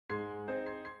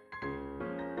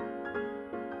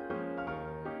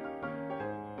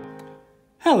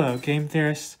Hello, game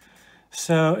theorists.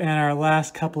 So in our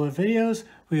last couple of videos,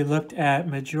 we looked at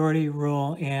majority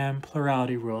rule and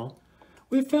plurality rule.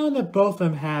 We found that both of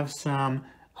them have some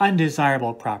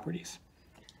undesirable properties.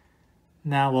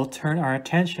 Now we'll turn our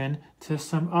attention to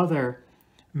some other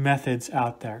methods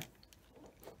out there.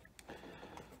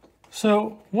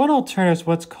 So one alternative is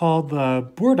what's called the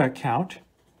Borda count.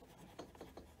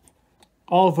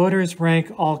 All voters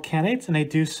rank all candidates, and they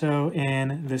do so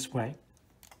in this way.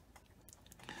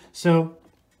 So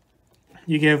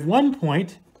you give 1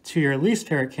 point to your least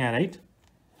favorite candidate,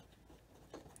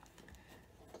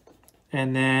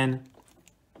 and then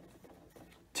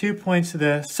 2 points to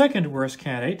the second worst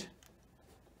candidate,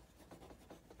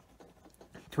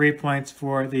 3 points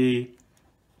for the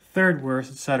third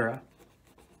worst, etc.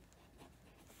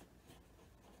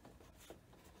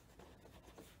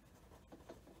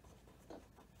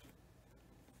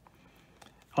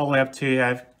 All the way up to you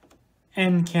have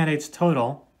n candidates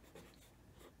total,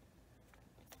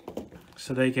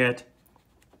 so they get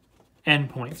n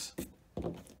points.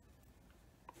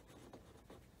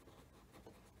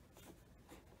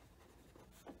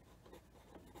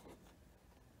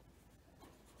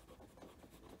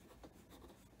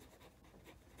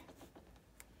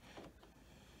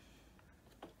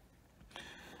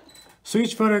 So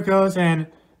each voter goes and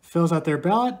fills out their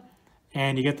ballot,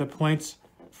 and you get the points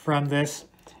from this,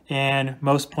 and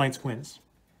most points wins.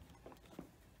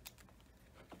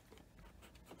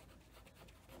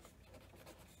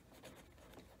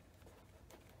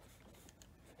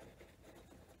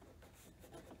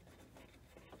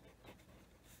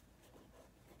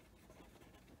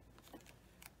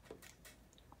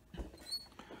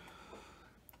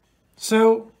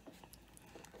 So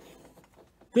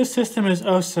this system is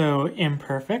also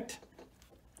imperfect.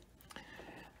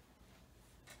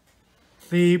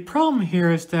 The problem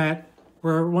here is that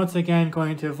we're once again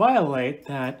going to violate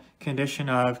that condition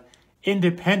of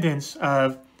independence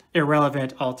of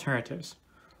irrelevant alternatives.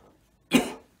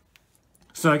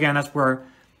 So again, that's where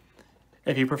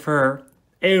if you prefer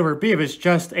A over B, if it's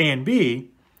just A and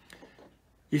B,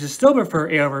 you should still prefer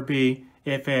A over B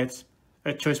if it's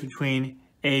a choice between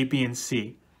A, B, and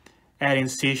C. Adding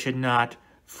C should not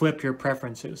flip your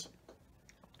preferences.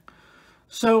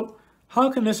 So how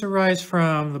can this arise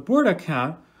from the Borda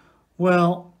count?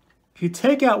 Well, if you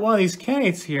take out one of these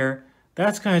candidates here,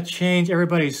 that's going to change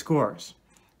everybody's scores.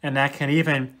 And that can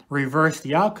even reverse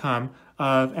the outcome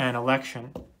of an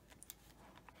election.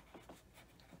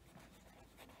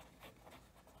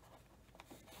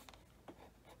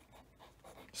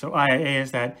 So IIA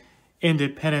is that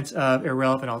independence of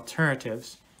irrelevant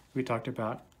alternatives we talked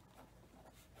about.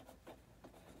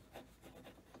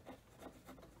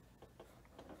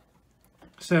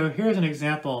 So here's an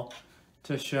example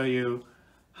to show you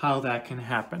how that can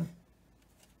happen.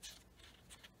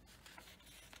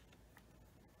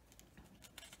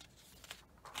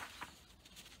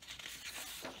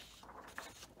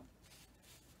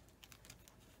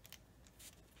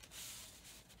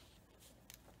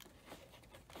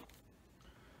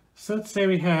 So let's say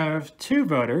we have two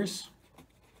voters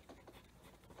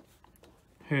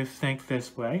who think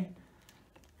this way.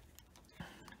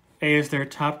 A is their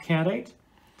top candidate,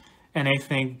 and they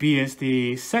think B is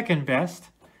the second best,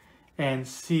 and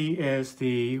C is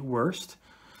the worst.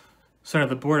 So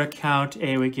the Borda count,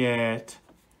 A would get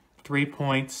 3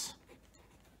 points,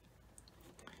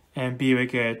 and B would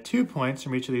get 2 points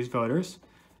from each of these voters,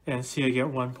 and C would get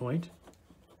 1 point.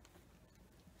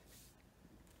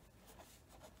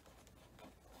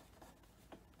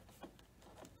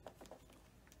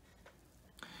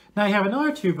 Now you have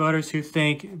another two voters who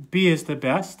think B is the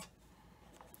best,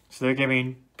 so they're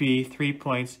giving B 3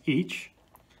 points each.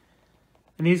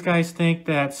 And these guys think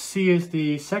that C is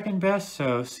the second best,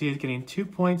 so C is getting 2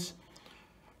 points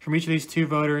from each of these two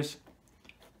voters.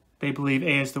 They believe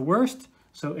A is the worst,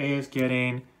 so A is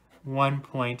getting 1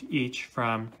 point each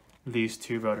from these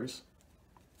two voters.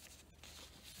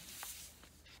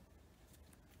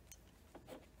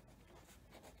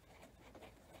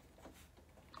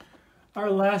 Our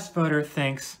last voter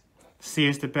thinks C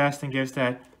is the best and gives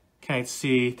that candidate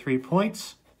C 3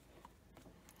 points.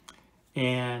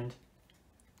 And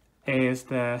A is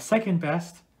the second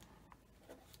best,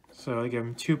 so they give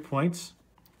him 2 points.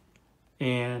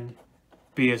 And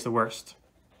B is the worst,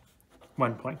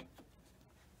 1 point.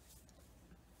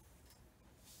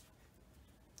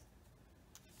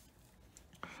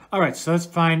 All right, so let's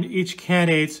find each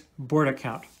candidate's Borda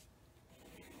count.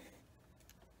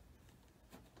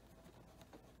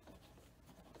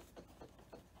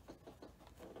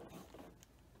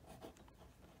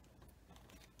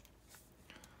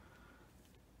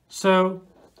 So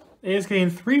A is getting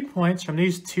 3 points from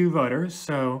these two voters,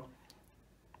 so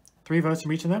 3 votes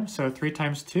from each of them, so 3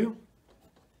 times 2.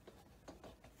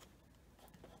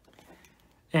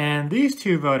 And these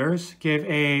two voters give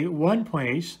A 1 point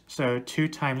each, so 2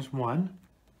 times 1.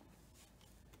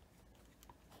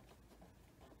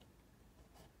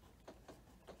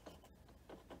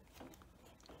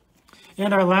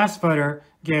 And our last voter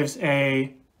gives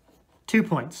A 2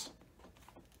 points.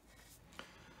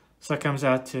 So that comes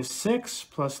out to 6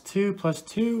 plus 2 plus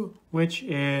 2, which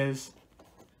is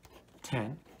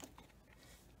 10.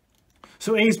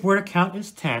 So A's Borda count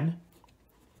is 10.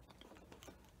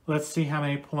 Let's see how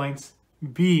many points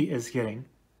B is getting.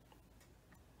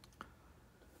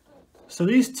 So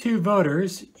these two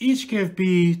voters each give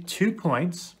B 2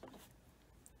 points.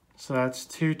 So that's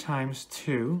 2 times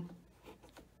 2.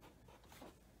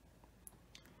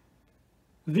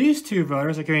 These two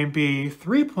voters are giving B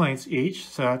 3 points each,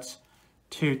 so that's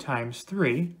 2 times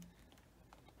 3.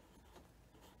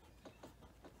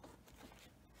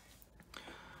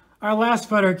 Our last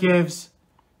voter gives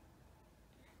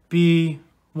B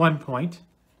 1 point.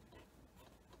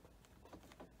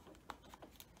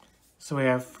 So we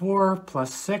have 4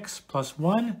 plus 6 plus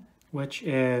 1, which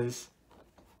is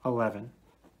 11.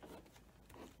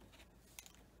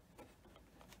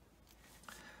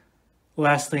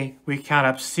 Lastly, we count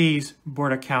up C's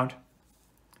Borda count.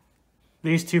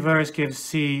 These two voters give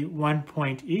C 1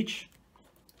 point each.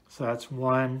 So that's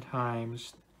 1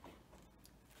 times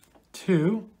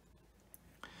 2.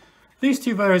 These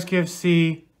two voters give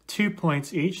C 2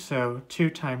 points each, so 2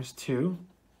 times 2.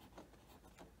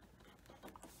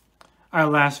 Our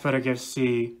last voter gives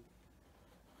C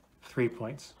 3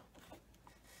 points.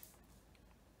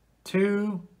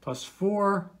 2 plus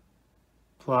 4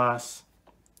 plus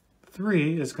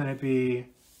 3 is going to be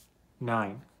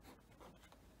 9.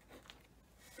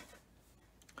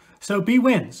 So B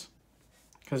wins,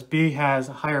 because B has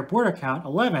a higher Borda count,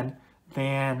 11,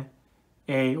 than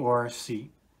A or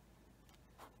C.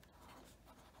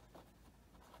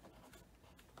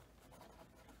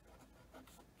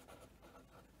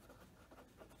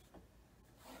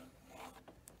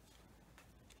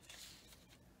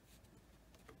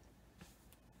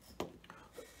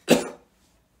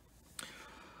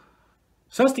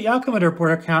 So that's the outcome of their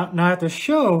Borda count. Now I have to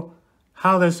show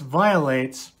how this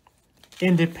violates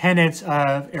independence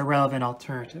of irrelevant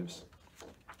alternatives.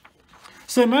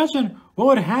 So imagine what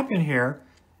would happen here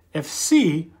if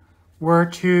C were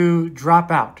to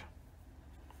drop out.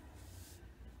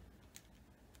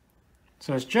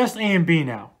 So it's just A and B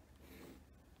now.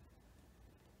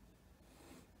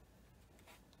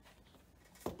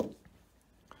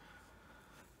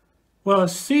 Well,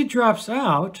 if C drops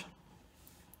out,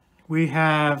 we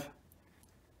have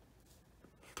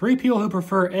 3 people who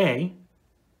prefer A,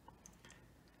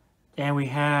 and we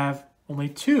have only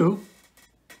 2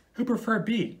 who prefer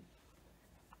B.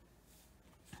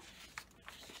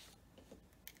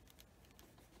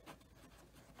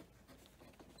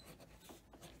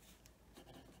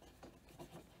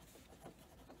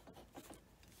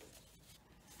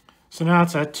 So now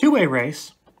it's a two-way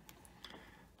race.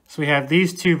 So we have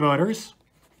these 2 voters.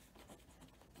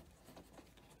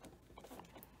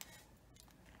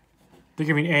 They're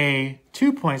giving A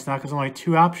 2 points now because only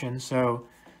 2 options, so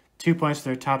 2 points to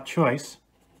their top choice.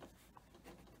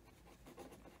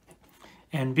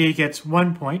 And B gets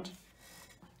 1 point,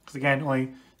 because again,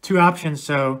 only 2 options,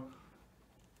 so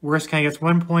worst candidate gets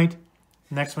 1 point,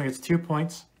 next one gets 2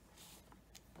 points.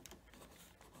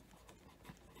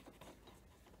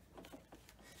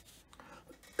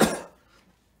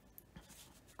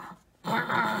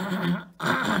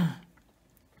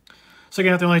 So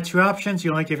again, if there are only 2 options,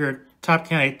 you only give your top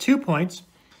candidate 2 points.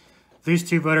 These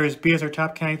 2 voters, B is their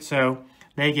top candidate, so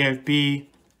they give B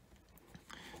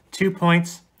 2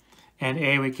 points, and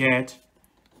A would get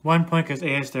 1 point because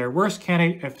A is their worst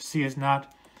candidate if C is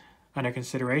not under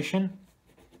consideration.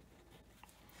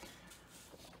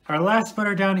 Our last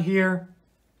voter down here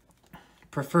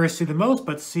prefers C the most,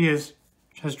 but C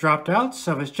has dropped out,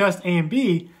 so if it's just A and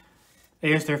B,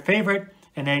 A is their favorite,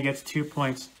 and A gets 2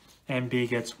 points, and B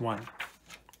gets 1.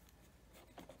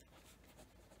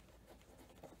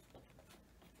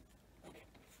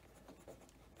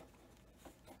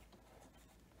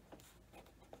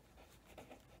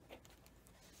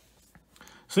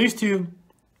 So these 2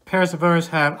 pairs of voters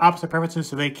have opposite preferences,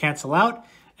 so they cancel out.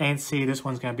 And C, this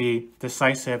one's going to be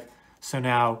decisive, so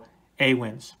now A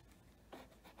wins.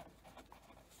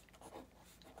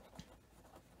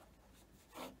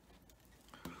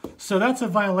 So that's a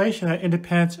violation of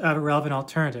independence of irrelevant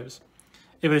alternatives.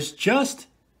 If it's just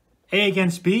A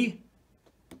against B,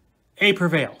 A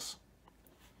prevails.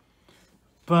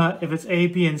 But if it's A,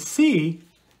 B, and C,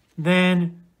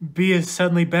 then B is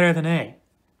suddenly better than A.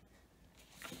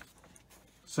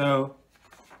 So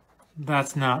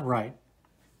that's not right.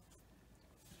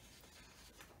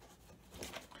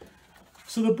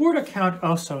 So the Borda count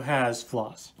also has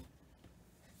flaws.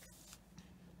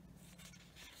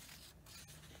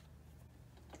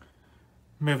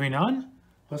 Moving on,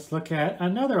 let's look at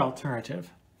another alternative.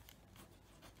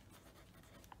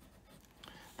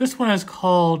 This one is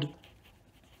called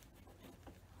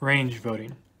range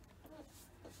voting.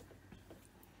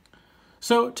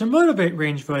 So to motivate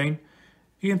range voting,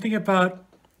 you can think about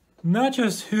not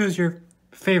just who is your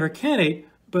favorite candidate,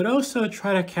 but also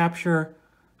try to capture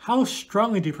how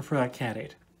strongly do you prefer that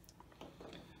candidate.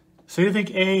 So you think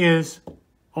A is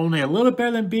only a little bit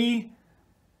better than B,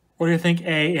 or do you think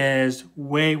A is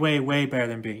way, way, way better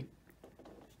than B?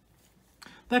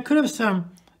 That could have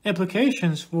some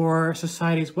implications for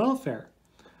society's welfare.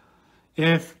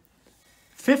 If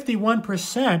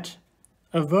 51%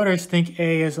 of voters think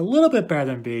A is a little bit better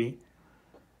than B,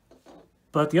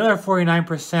 but the other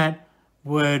 49%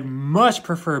 would much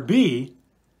prefer B,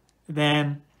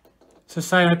 then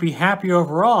society might be happy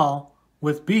overall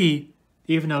with B,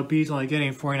 even though B is only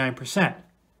getting 49%.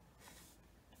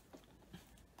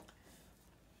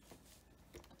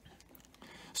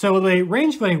 So the way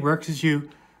range voting works is you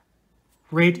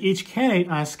rate each candidate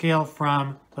on a scale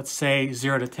from, let's say,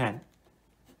 0 to 10.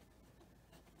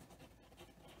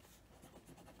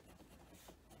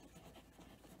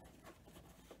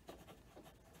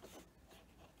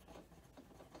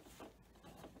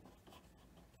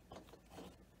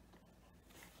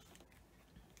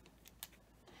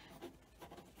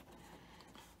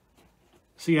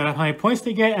 So you got how many points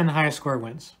they get, and the highest score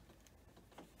wins.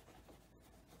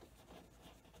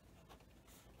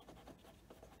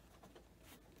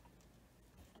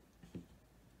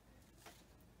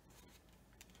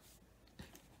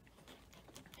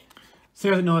 So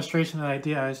there's an illustration of the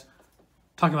idea I was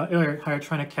talking about earlier, how you're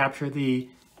trying to capture the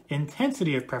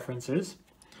intensity of preferences.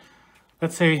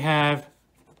 Let's say we have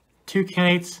two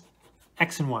candidates,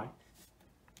 X and Y.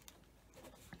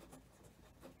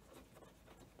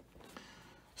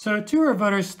 So two of our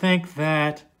voters think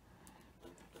that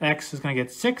X is going to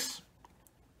get 6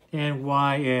 and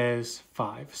Y is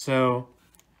 5. So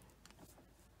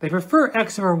they prefer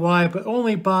X over Y, but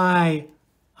only by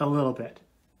a little bit.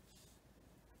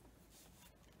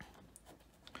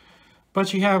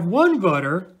 But you have one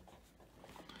voter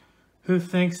who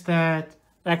thinks that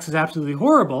X is absolutely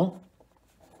horrible,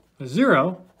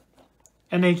 0,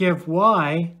 and they give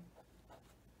Y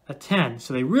a 10.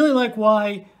 So they really like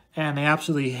Y, and they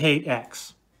absolutely hate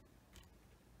X.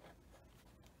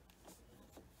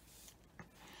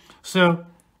 So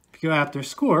if you go out their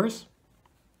scores,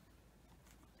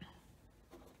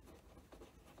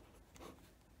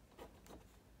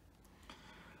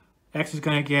 X is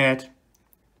going to get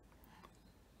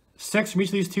 6 from each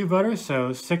of these two voters,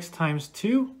 so 6 times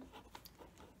 2.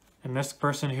 And this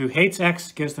person who hates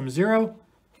X gives them 0,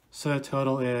 so the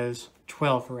total is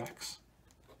 12 for X.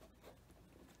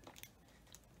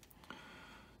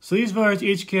 So these voters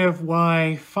each give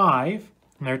Y 5,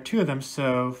 and there are 2 of them,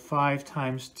 so 5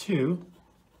 times 2.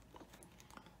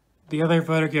 The other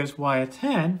voter gives Y a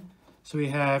 10, so we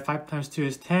have 5 times 2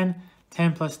 is 10,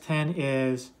 10 plus 10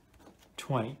 is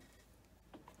 20.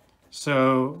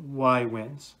 So Y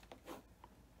wins.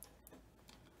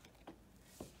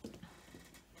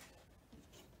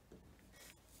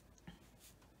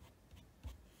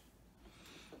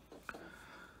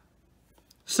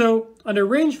 So under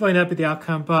range voting, that'd be the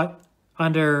outcome, but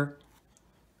under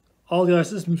all the other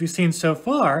systems we've seen so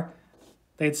far,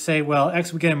 they'd say, well,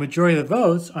 X would get a majority of the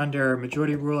votes under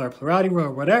majority rule or plurality rule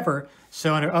or whatever,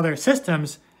 so under other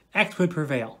systems, X would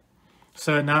prevail.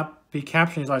 So it'd not be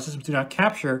capturing, these other systems do not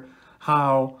capture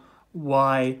how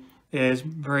Y is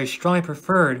very strongly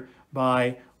preferred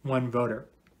by one voter.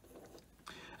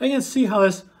 And you can see how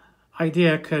this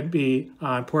idea could be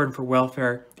important for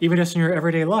welfare, even just in your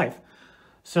everyday life.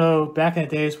 So back in the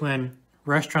days when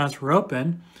restaurants were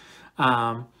open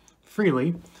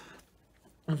freely,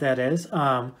 that is,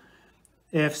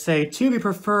 if, say, 2 of you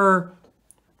prefer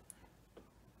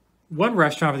one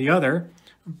restaurant over the other,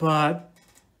 but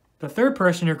the third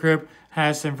person in your group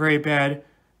has some very bad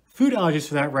food allergies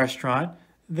for that restaurant,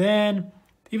 then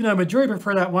even though a majority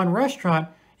prefer that one restaurant,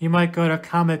 you might go to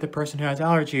accommodate the person who has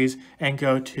allergies and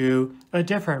go to a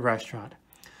different restaurant.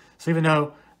 So even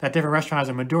though that different restaurant has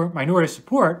a minority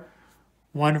support,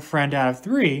 1 friend out of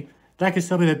 3, that could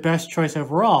still be the best choice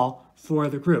overall for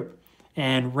the group.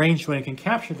 And range voting can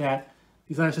capture that.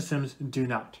 These other systems do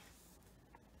not.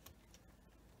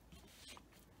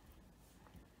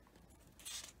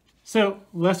 So,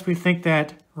 lest we think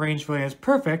that range voting is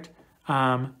perfect,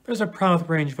 there's a problem with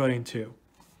range voting too. You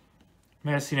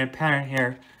may have seen a pattern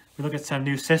here. We look at some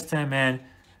new system and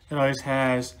it always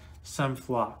has some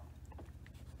flaw.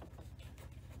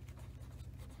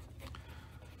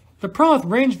 The problem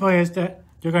with range voting is that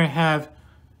you're going to have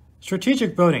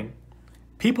strategic voting.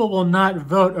 People will not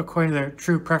vote according to their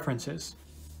true preferences.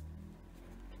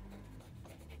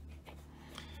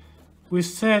 We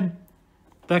said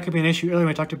that could be an issue earlier when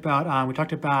we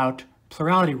talked about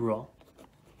plurality rule.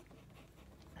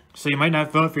 So you might not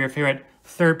vote for your favorite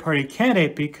third-party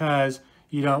candidate because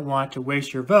you don't want to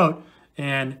waste your vote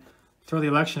and throw the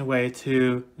election away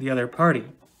to the other party.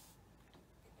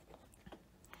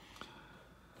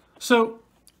 So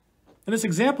in this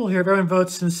example here, if everyone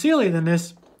votes sincerely, then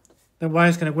Y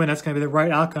is going to win. That's going to be the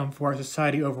right outcome for our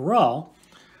society overall.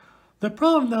 The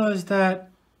problem, though, is that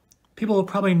people will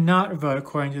probably not vote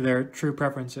according to their true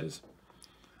preferences.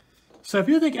 So if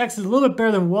you think X is a little bit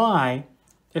better than Y,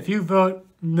 if you vote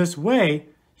in this way,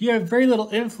 you have very little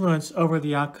influence over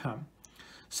the outcome.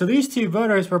 So these two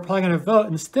voters were probably going to vote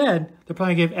instead. They're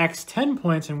probably going to give X 10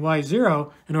 points and Y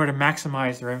 0 in order to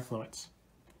maximize their influence.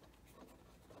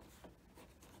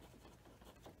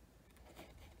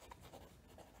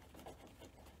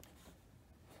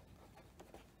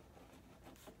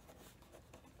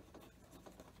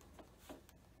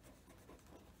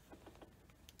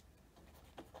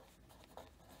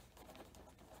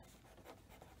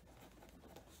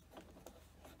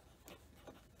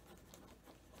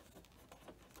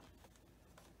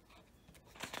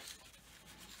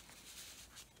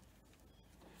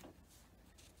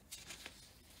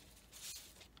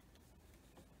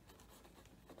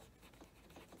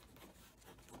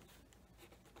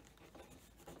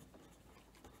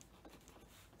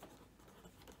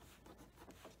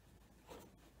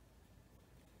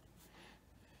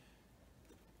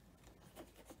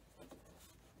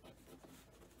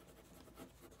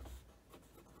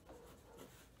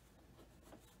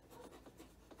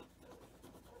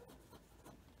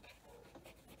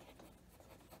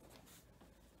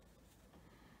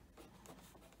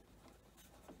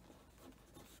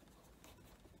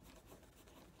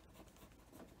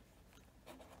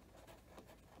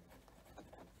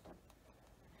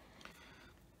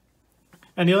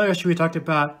 And the other issue we talked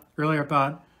about earlier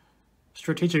about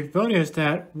strategic voting is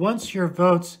that once your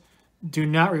votes do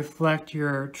not reflect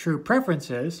your true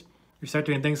preferences, you start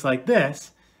doing things like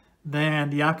this, then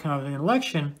the outcome of the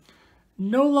election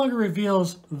no longer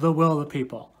reveals the will of the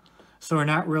people. So we're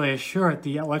not really assured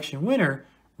the election winner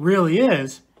really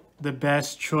is the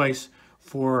best choice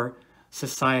for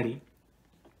society.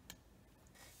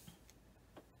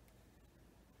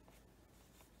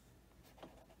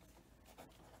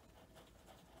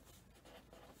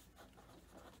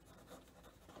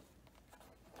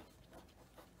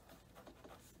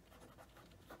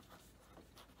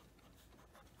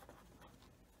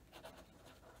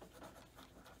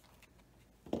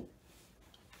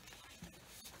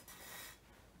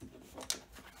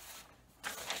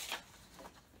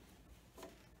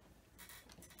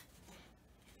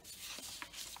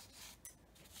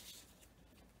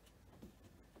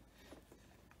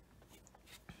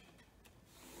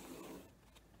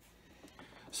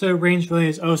 So range voting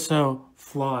is also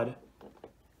flawed.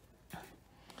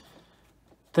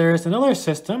 There's another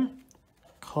system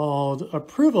called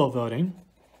approval voting.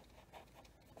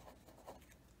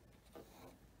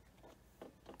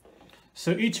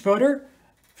 So each voter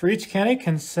for each candidate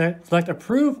can select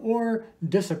approve or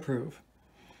disapprove.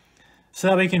 So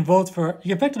that we can vote for, you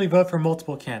can effectively vote for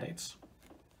multiple candidates.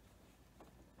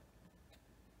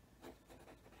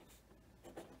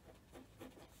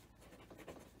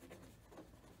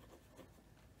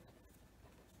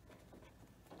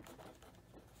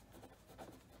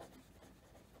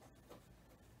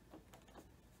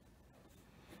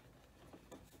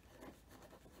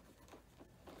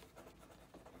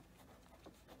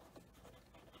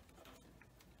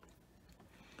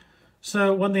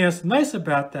 So one thing that's nice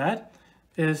about that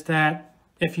is that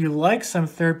if you like some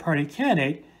third-party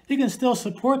candidate, you can still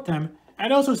support them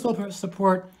and also still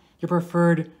support your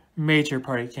preferred major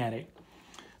party candidate.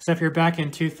 So if you're back in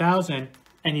 2000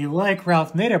 and you like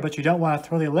Ralph Nader, but you don't want to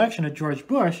throw the election to George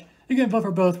Bush, you can vote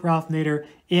for both Ralph Nader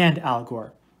and Al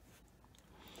Gore.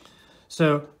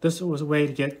 So this was a way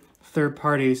to get third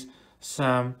parties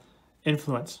some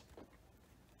influence.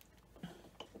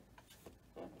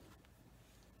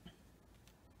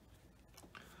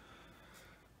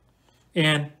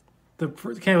 And the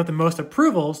candidate with the most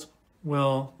approvals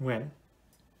will win.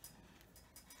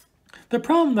 The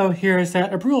problem, though, here is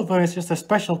that approval voting is just a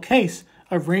special case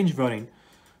of range voting.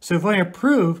 So voting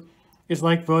approve is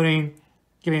like voting,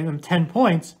 giving them 10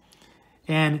 points,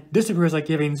 and disapprove is like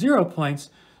giving 0 points.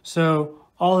 So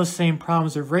all the same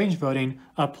problems of range voting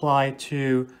apply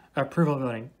to approval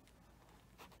voting.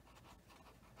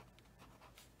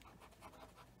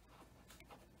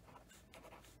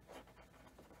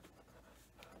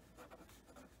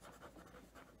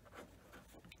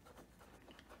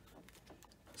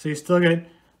 So you still get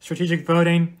strategic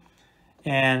voting,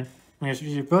 and when you have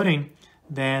strategic voting,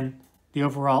 then the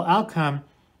overall outcome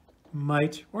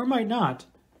might or might not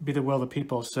be the will of the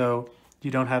people, so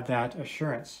you don't have that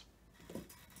assurance.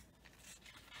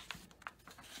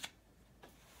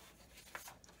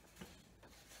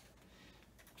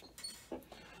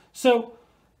 So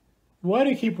why do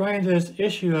you keep running into this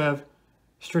issue of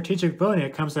strategic voting?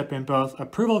 It comes up in both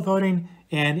approval voting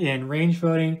and in range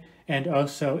voting and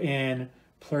also in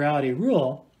plurality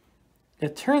rule.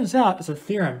 It turns out there's a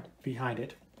theorem behind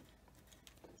it.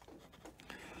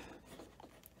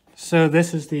 So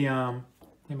this is the, let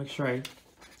me make sure I'm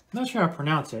not sure how to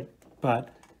pronounce it, but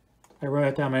I wrote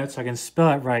it down in my notes so I can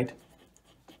spell it right.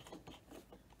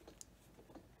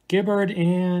 Gibbard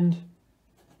and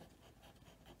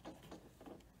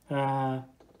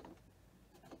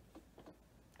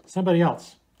somebody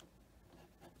else.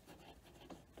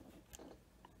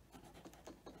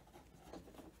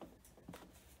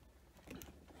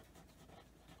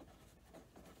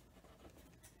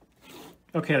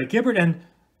 Okay, the Gibbard and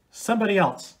somebody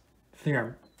else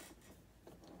theorem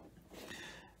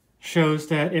shows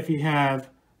that if you have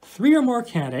 3 or more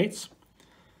candidates,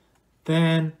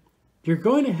 then you're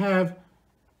going to have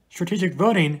strategic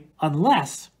voting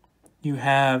unless you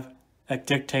have a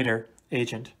dictator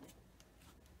agent.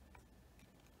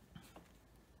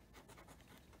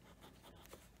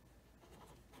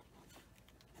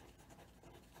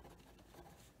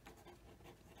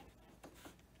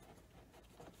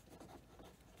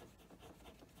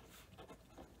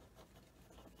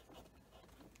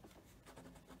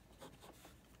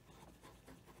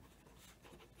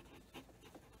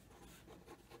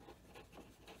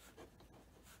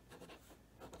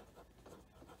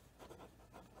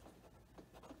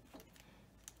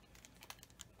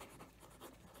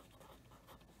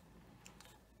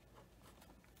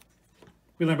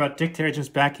 We learned about dictator agents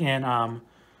back in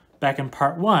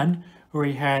part 1, where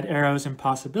we had Arrow's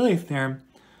impossibility theorem.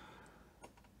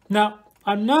 Now,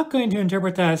 I'm not going to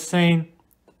interpret that as saying,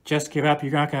 just give up,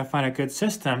 you're not going to find a good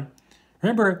system.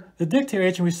 Remember, the dictator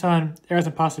agent we saw in Arrow's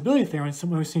impossibility theorem, and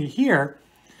something we see here,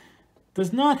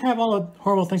 does not have all the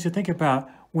horrible things to think about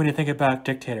when you think about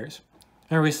dictators.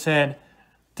 Remember we said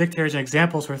dictators and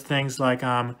examples were things like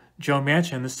Joe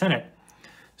Manchin in the Senate.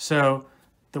 So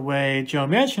the way Joe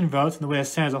Manchin votes and the way the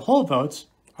Senate as a whole votes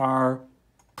are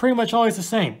pretty much always the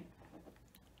same.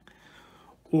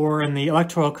 Or in the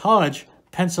Electoral College,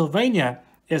 Pennsylvania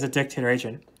is a dictator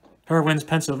agent. Whoever wins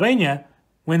Pennsylvania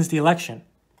wins the election.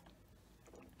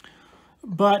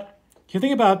 But if you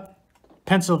think about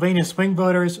Pennsylvania swing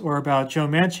voters or about Joe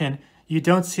Manchin, you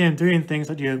don't see him doing things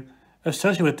that you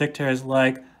associate with dictators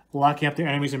like locking up their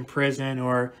enemies in prison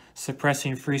or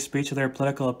suppressing free speech of their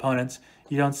political opponents.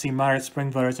 You don't see moderate swing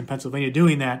voters in Pennsylvania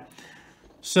doing that.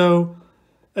 So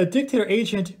a dictator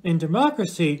agent in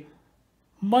democracy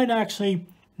might actually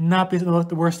not be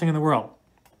the worst thing in the world.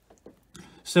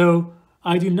 So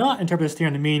I do not interpret this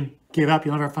theorem to mean give up,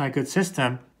 you'll never find a good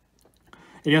system.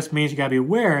 It just means you gotta be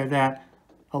aware that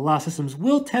a lot of systems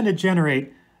will tend to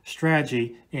generate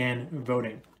strategy in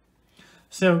voting.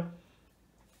 So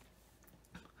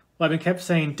well, I've been kept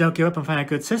saying don't give up and find a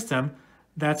good system.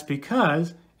 That's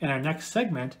because in our next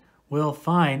segment, we'll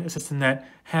find a system that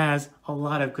has a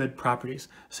lot of good properties.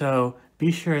 So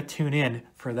be sure to tune in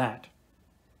for that.